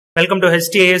Welcome to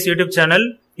Htas YouTube channel.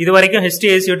 இதுவரைக்கும்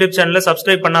Htas YouTube channel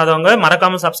subscribe பண்ணாதவங்க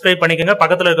மறக்காம subscribe பண்ணிக்கங்க.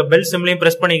 பக்கத்துல இருக்க bell symbol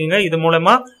press பண்ணிக்கங்க. இது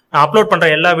மூலமா நான் அப்லோட் பண்ற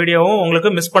எல்லா வீடியோவும் உங்களுக்கு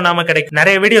மிஸ் பண்ணாம கிடைக்கும்.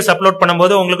 நிறைய வீடியோஸ் அப்லோட்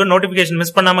பண்ணும்போது உங்களுக்கு நோட்டிபிகேஷன்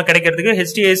மிஸ் பண்ணாம கிடைக்கிறதுக்கு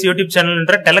Htas YouTube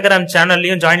channelன்ற Telegram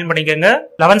channelலயும் ஜாயின் பண்ணிக்கங்க.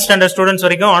 11th standard students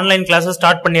வரைக்கும் ஆன்லைன் கிளாसेस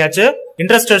ஸ்டார்ட் பண்ணியாச்சு.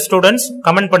 Interested students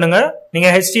கமெண்ட் பண்ணுங்க. நீங்க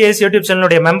Htas YouTube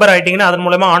channel மெம்பர் ஆயிட்டீங்கன்னா அதன்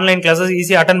மூலமா ஆன்லைன் கிளாसेस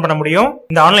ஈஸியா அட்டெண்ட் பண்ண முடியும்.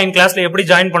 இந்த ஆன்லைன் கிளாஸ்ல எப்படி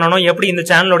ஜாயின் பண்ணனும், எப்படி இந்த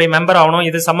சேனலோட மெம்பர் ஆகணும்,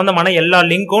 இது சம்பந்தமான எல்லா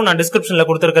லிங்க்கும் நான் டிஸ்கிரிப்ஷன்ல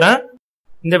கொடுத்திருக்கேன்.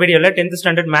 இந்த வீடியோல 10th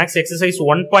standard maths exercise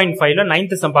 1.5 ல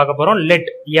 9th sum பார்க்க போறோம். let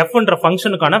f என்ற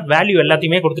ஃபங்க்ஷனுக்கான வேல்யூ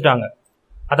எல்லாத்தையுமே கொடுத்துட்டாங்க.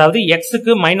 அதாவது x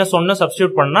க்கு -1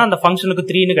 சப்ஸ்டிட்யூட் பண்ணா அந்த ஃபங்க்ஷனுக்கு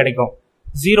 3 னு கிடைக்கும்.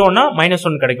 0 னா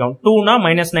 -1 கிடைக்கும், 2 னா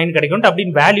 -9 கிடைக்கும். அப்படி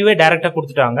வேல்யூவே டைரக்டா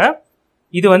கொடுத்துட்டாங்க.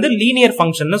 இது வந்து லீனியர்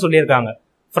ஃபங்க்ஷன் னு சொல்லிருக்காங்க.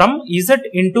 from z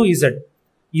into z.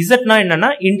 z னா என்னன்னா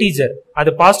இன்டிஜர். அது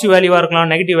பாசிட்டிவ் வேல்யூவா இருக்கலாம்,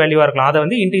 நெகட்டிவ் வேல்யூவா இருக்கலாம். அத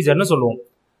வந்து இன்டிஜர்னு சொல்லுவோம்.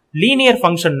 லீனியர்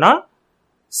ஃபங்க்ஷன்னா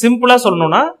சிம்பிளா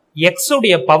சொல்லணும்னா x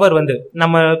உடைய பவர் வந்து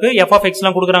நமக்கு f of x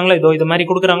எல்லாம் கொடுக்குறாங்களா, இதோ இது மாதிரி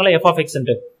கொடுக்குறாங்களா f of x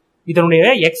ன்ட்டு, இதனுடைய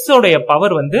x உடைய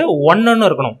பவர் வந்து 1 ன்னு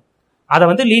இருக்கணும். அதை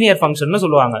வந்து லீனியர் ஃபங்க்ஷன்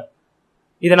சொல்லுவாங்க.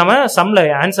 இதை நம்ம சம்ல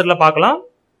ஆன்சர்ல பார்க்கலாம்.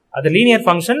 அது லீனியர்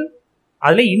ஃபங்க்ஷன்.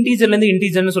 அதுல இன்டீஜர்ல இருந்து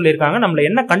இன்டீஜர்னு சொல்லியிருக்காங்க. நம்மள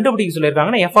என்ன கண்டுபிடிக்க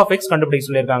சொல்லியிருக்காங்கன்னா f of x கண்டுபிடிக்க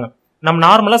சொல்லியிருக்காங்க. நம்ம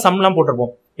நார்மலா சம்லாம்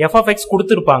போட்டிருப்போம். f of x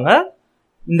கொடுத்திருப்பாங்க.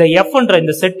 இந்த fன்ற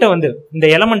இந்த செட்டை வந்து இந்த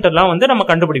எலமெண்ட் எல்லாம் வந்து நம்ம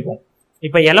கண்டுபிடிப்போம்.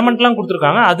 இப்ப எலமெண்ட் எல்லாம்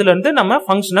கொடுத்திருக்காங்க, அதுல இருந்து நம்ம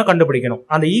ஃபங்க்ஷனை கண்டுபிடிக்கணும்,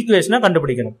 அந்த ஈக்குவேஷனை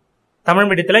கண்டுபிடிக்கணும். தமிழ்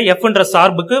மீடியத்துல எஃப்ன்ற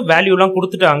சார்புக்கு வேல்யூ எல்லாம்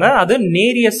கொடுத்துட்டாங்க. அது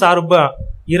நேரிய சார்பு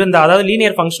இருந்தா, அதாவது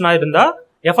லீனியர் ஃபங்க்ஷனா இருந்தா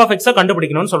எஃப் ஆஃப் எக்ஸை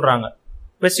கண்டுபிடிக்கணும்னு சொல்றாங்க.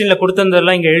 கொஸ்டின்ல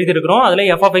கொடுத்ததெல்லாம் இங்க எழுதிருக்கிறோம். அதுல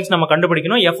எஃப் ஆஃப் எக்ஸ் நம்ம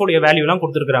கண்டுபிடிக்கணும். எஃப் உடைய வேல்யூ எல்லாம்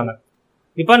கொடுத்துருக்காங்க.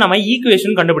 இப்ப நம்ம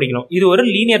ஈக்குவேஷன் கண்டுபிடிக்கணும். இது ஒரு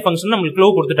லீனியர் ஃபங்க்ஷன் நம்மளுக்கு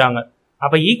க்ளோ கொடுத்துட்டாங்க.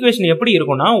 அப்ப ஈக்குவேஷன் எப்படி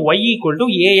இருக்கும்னா y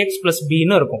 = ax + b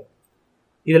ன்னு இருக்கும்.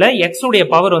 இதுல x உடைய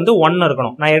பவர் வந்து 1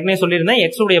 இருக்கணும். நான் ஏற்கனவே சொல்லியிருந்தேன்,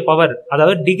 x உடைய பவர்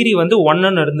அதாவது டிகிரி வந்து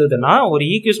 1 இருந்ததுன்னா, ஒரு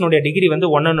ஈக்குவேஷனுடைய டிகிரி வந்து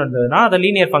 1 இருந்ததுன்னா அதை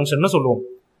லீனியர் ஃபங்க்ஷன் சொல்லுவோம்.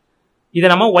 இதை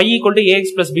நம்ம y = ax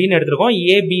 + b ன்னு எடுத்திருக்கோம்.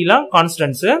 a b லாம்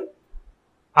கான்ஸ்டன்ட்ஸ்,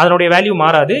 அதனுடைய வேல்யூ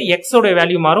மாறாது. x உடைய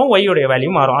வேல்யூ மாறும், y உடைய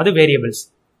வேல்யூ மாறும், அது வேரியபிள்ஸ்.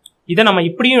 இதை நம்ம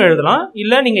இப்படியும் எழுதலாம்,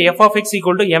 இல்ல நீங்க f of x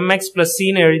 = mx +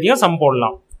 c ன்னு எழுதியும் சம்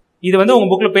போடலாம். இது வந்து உங்க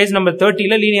புக்ல பேஜ் நம்பர்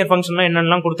 30ல லீனியர் ஃபங்க்ஷன்லாம்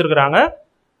என்னென்னலாம் கொடுத்துருக்காங்க.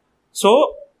 So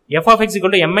f of x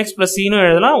 = mx + c ன்னு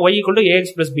எழுதலாம், y = ax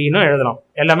 + b ன்னு எழுதலாம்.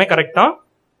 எல்லாமே கரெக்ட் தான்.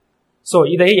 சோ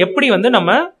இதை எப்படி வந்து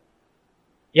நம்ம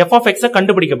f of x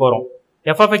கண்டுபிடிக்க போறோம்.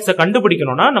 f of x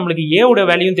கண்டுபிடிக்கணும்னா நம்மளுக்கு a உடைய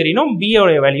வேல்யூ தெரியணும், b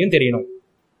உடைய வேல்யூ தெரியணும்.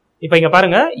 இப்போ இங்க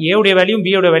பாருங்க, a உடைய வேல்யூ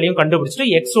b உடைய வேல்யூ கண்டுபிடிச்சிட்டு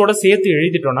x ஓட சேர்த்து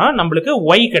எழுதிட்டோம்னா நம்மளுக்கு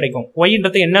y கிடைக்கும். y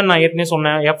ன்றது என்ன நான் ஏற்கனவே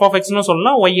சொன்னேன், f of x ன்னு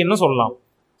சொல்லலாம், y ன்னு சொல்லலாம்.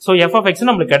 சோ f of x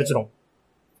நம்மளுக்கு கிடைச்சிரும்.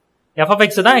 f of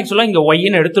x தான் ஆக்சுவலா இங்க y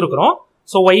ன்னு எடுத்துக்கிறோம்.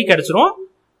 சோ y கிடைச்சிரும்.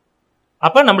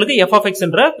 அப்ப நம்மளுக்கு f of x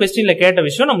என்ற क्वेश्चनல கேட்ட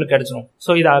விஷயம் நம்மளுக்கு கிடைச்சிரும்.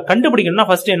 சோ இத கண்டுபிடிக்கணும்னா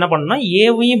ஃபர்ஸ்ட் என்ன பண்ணனும்னா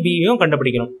a-வையும் b-வையும்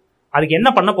கண்டுபிடிக்கணும். அதுக்கு என்ன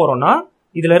பண்ண போறோம்னா,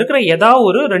 இதுல இருக்கிற ஏதாவது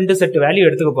ஒரு ரெண்டு செட் வேல்யூ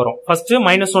எடுத்துக்க போறோம். ஃபர்ஸ்ட்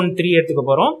 -1 3 எடுத்துக்க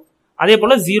போறோம். அதே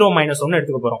போல 0 -1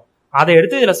 எடுத்துக்க போறோம். அதை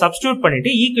எடுத்து இதுல சப்ஸ்டிட்யூட்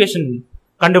பண்ணிட்டு ஈக்குவேஷன்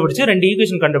கண்டுபிடிச்சு, ரெண்டு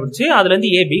ஈக்குவேஷன் கண்டுபிடிச்சு அதுல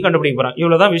இருந்து a b கண்டுபிடிக்க போறோம்.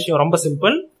 இவ்வளவுதான் விஷயம், ரொம்ப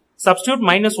simple. Substitute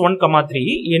 -1, 3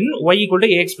 in y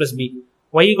 = ax + b.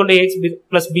 y = ax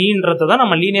 + b ன்றத தான்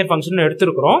நம்ம லீனியர் ஃபங்க்ஷன்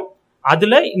எடுத்துக்கிறோம்.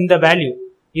 அதுல இந்த வேல்யூ,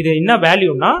 இது என்ன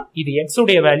வேல்யூனா, இது x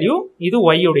உடைய வேல்யூ, இது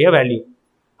y உடைய வேல்யூ.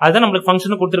 அதுதான் நம்மளுக்கு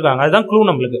ஃபங்க்ஷன் கொடுத்துருக்காங்க. அதுதான் க்ளூ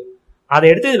நம்மளுக்கு. அதை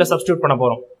எடுத்து இதுல சப்ஸ்டிட்யூட் பண்ண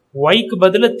போறோம். y க்கு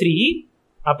பதிலா 3,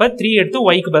 அப்ப 3 எடுத்து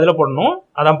y க்கு பதிலா போடணும்.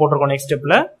 அதான் போட்டிருக்கோம். நெக்ஸ்ட்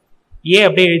ஸ்டெப்ல a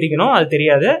அப்படியே எழுதிக்கணும், அது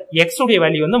தெரியாது. x உடைய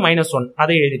வேல்யூ வந்து -1,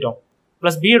 அதை எழுதிட்டோம்.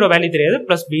 பிளஸ் b யோட வேல்யூ தெரியாது,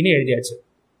 பிளஸ் b ன்னு எழுதியாச்சு.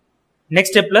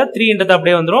 நெக்ஸ்ட் ஸ்டெப்ல 3ன்றது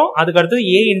அப்படியே வந்துடும். அதுக்கு அடுத்து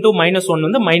a × -1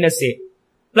 வந்து -a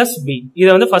பிளஸ் b. இதை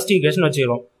வந்து ஃபர்ஸ்ட் ஈக்குவேஷன்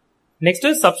வச்சுக்கிறோம். நெக்ஸ்ட்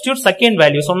சப்ஸ்டிட்யூட் செகண்ட்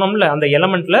வேல்யூ சொன்னோம்ல, அந்த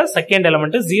எலமெண்ட்ல செகண்ட்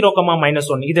எலமெண்ட் 0,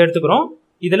 -1 இதை எடுத்துக்கிறோம்.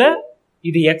 இதுல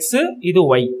இது x, இது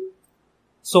y.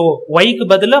 சோ y க்கு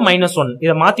பதிலா -1,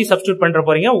 இதை மாத்தி சப்ஸ்டிட்யூட் பண்ற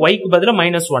போறீங்க. y க்கு பதிலா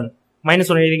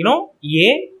 -1 எழுதிக்கணும்.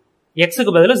 a, x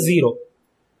க்கு பதிலா 0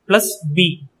 பிளஸ் b.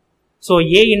 சோ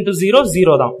a × 0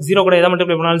 0 தான். 0 கூட எதை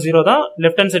மல்டிப்ளை பண்ணாலும் 0 தான்.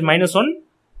 லெஃப்ட் ஹேண்ட் சைடு -1,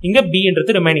 இங்க b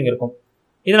ன்றது ரிமைனிங் இருக்கும்.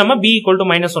 இது நம்ம b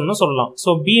 = -1 சொல்லலாம். சோ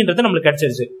b ன்றது நம்மளுக்கு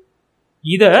கிடைச்சிருச்சு.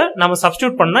 இத நம்ம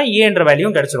சப்ஸ்டிட்யூட் பண்ணா a என்ற வேல்யூ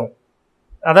கிடைச்சிரும்.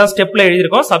 அதான் ஸ்டெப்ல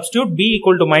எழுதிருக்கோம். Substitute b =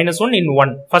 -1 in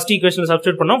 1. First equation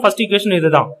substitute பண்ணோம். ஃபர்ஸ்ட் ஈக்குவேஷன்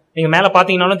இதுதான். நீங்க மேல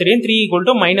பாத்தீங்கன்னாலும் தெரியும், 3 =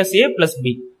 -a +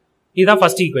 b. இதுதான்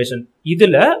ஃபர்ஸ்ட் ஈக்குவேஷன்.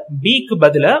 இதுல b க்கு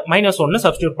பதிலா -1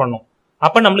 சப்ஸ்டிட்யூட் பண்ணோம்.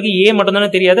 அப்ப நம்மளுக்கு a மட்டும்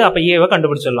தானே தெரியாது, அப்ப a வை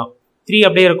கண்டுபிடிச்சிடலாம். 3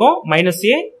 அப்படியே இருக்கும்,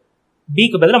 -a, b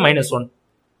க்கு பதிலா -1.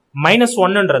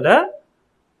 -1ன்றத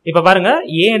இப்ப பாருங்க,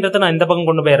 a ன்றத நான் இந்த பக்கம்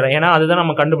கொண்டு போயிடுறேன், ஏன்னா அதுதான்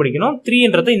நம்ம கண்டுபிடிக்கணும்.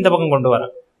 3ன்றத இந்த பக்கம் கொண்டு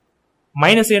வரேன்.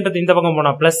 -a இந்த பக்கம்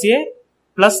போனா +a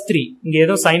 +3, இங்க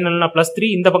எதுவும் சைன் இல்லைன்னா +3,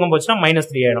 இந்த பக்கம் போச்சுன்னா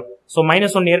 -3 ஆயிடும். சோ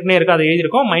 -1 ஏற்கனவே இருக்கு, அதை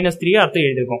எழுதிருக்கோம். -3 அடுத்து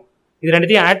எழுதிருக்கோம். இது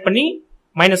ரெண்டுத்தையும் ஆட் பண்ணி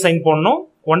மைனஸ் சைன் போடணும்.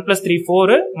 1 plus 3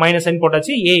 4 minus n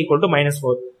போட்டாச்சு a equal to minus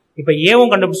 4. இப்ப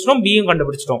a-வும் கண்டுபிடிச்சிட்டோம் b-யும்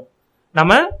கண்டுபிடிச்சிட்டோம்.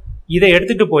 நம்ம இதை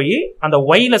எடுத்துட்டு போய் அந்த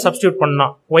y-ல சப்ஸ்டிடியூட் பண்ணா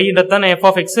y-ன்றதான f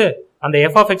of x, அந்த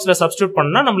f of x-ல சப்ஸ்டிடியூட்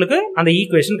பண்ணா நம்மளுக்கு அந்த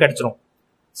ஈக்குவேஷன் கிடைச்சிரும்.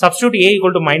 Substitute a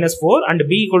equal to minus 4 and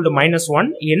b equal to minus 1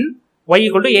 in y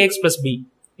equal to ax plus b.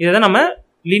 இதுதான் நம்ம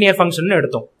லீனியர் ஃபங்க்ஷன்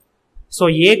எடுத்தோம். So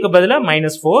a க்கு பதிலா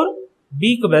minus 4,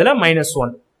 b க்கு பதிலா minus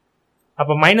 1.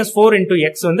 அப்ப minus 4 into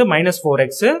x வந்து minus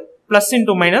 4x, plus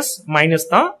into minus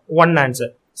தான் 1 answer.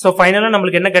 So finally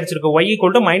நம்மளுக்கு என்ன கிடைச்சிருக்கு? y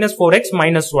equal to minus 4x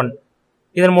minus 1.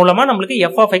 இதன் மூலமா நம்மளுக்கு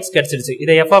f of x கிடைச்சிருச்சு.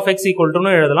 இதை f of x equal to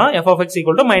எழுதலாம். f of x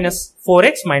equal to minus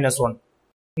 4x minus 1.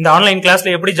 இந்த ஆன்லைன்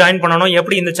கிளாஸ்ல எப்படி ஜாயின் பண்ணணும்,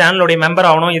 எப்படி இந்த சேனலோட மெம்பர்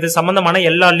ஆகணும், இது சம்பந்தமான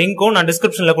எல்லா லிங்க்கும் நான்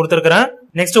டிஸ்கிரிப்ஷன்ல கொடுத்திருக்கேன்.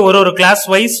 நெக்ஸ்ட் ஒரு கிளாஸ்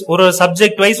வைஸ், ஒரு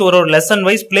சப்ஜெக்ட் வைஸ், ஒரு லெசன்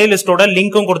வைஸ் பிளேலிஸ்டோட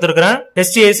லிங்க்கும் கொடுத்திருக்கேன்.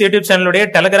 HTS யூடியூப் சேனலுடைய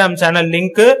Telegram channel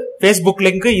link, Facebook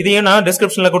link இதையும் நான்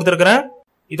டிஸ்கிரிப்ஷன்ல கொடுத்திருக்கேன்.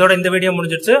 இதோட இந்த வீடியோ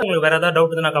முடிஞ்சிருச்சு. உங்களுக்கு வேற ஏதாவது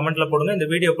டவுட் இருந்தா கமெண்ட்ல போடுங்க. இந்த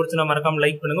வீடியோ பிடிச்சா மறக்காம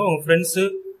லைக் பண்ணுங்க. உங்க ஃப்ரெண்ட்ஸ்,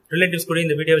 ரிலேட்டிவ்ஸ் கூட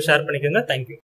இந்த வீடியோவை ஷேர் பண்ணிக்கோங்க. தேங்க்யூ.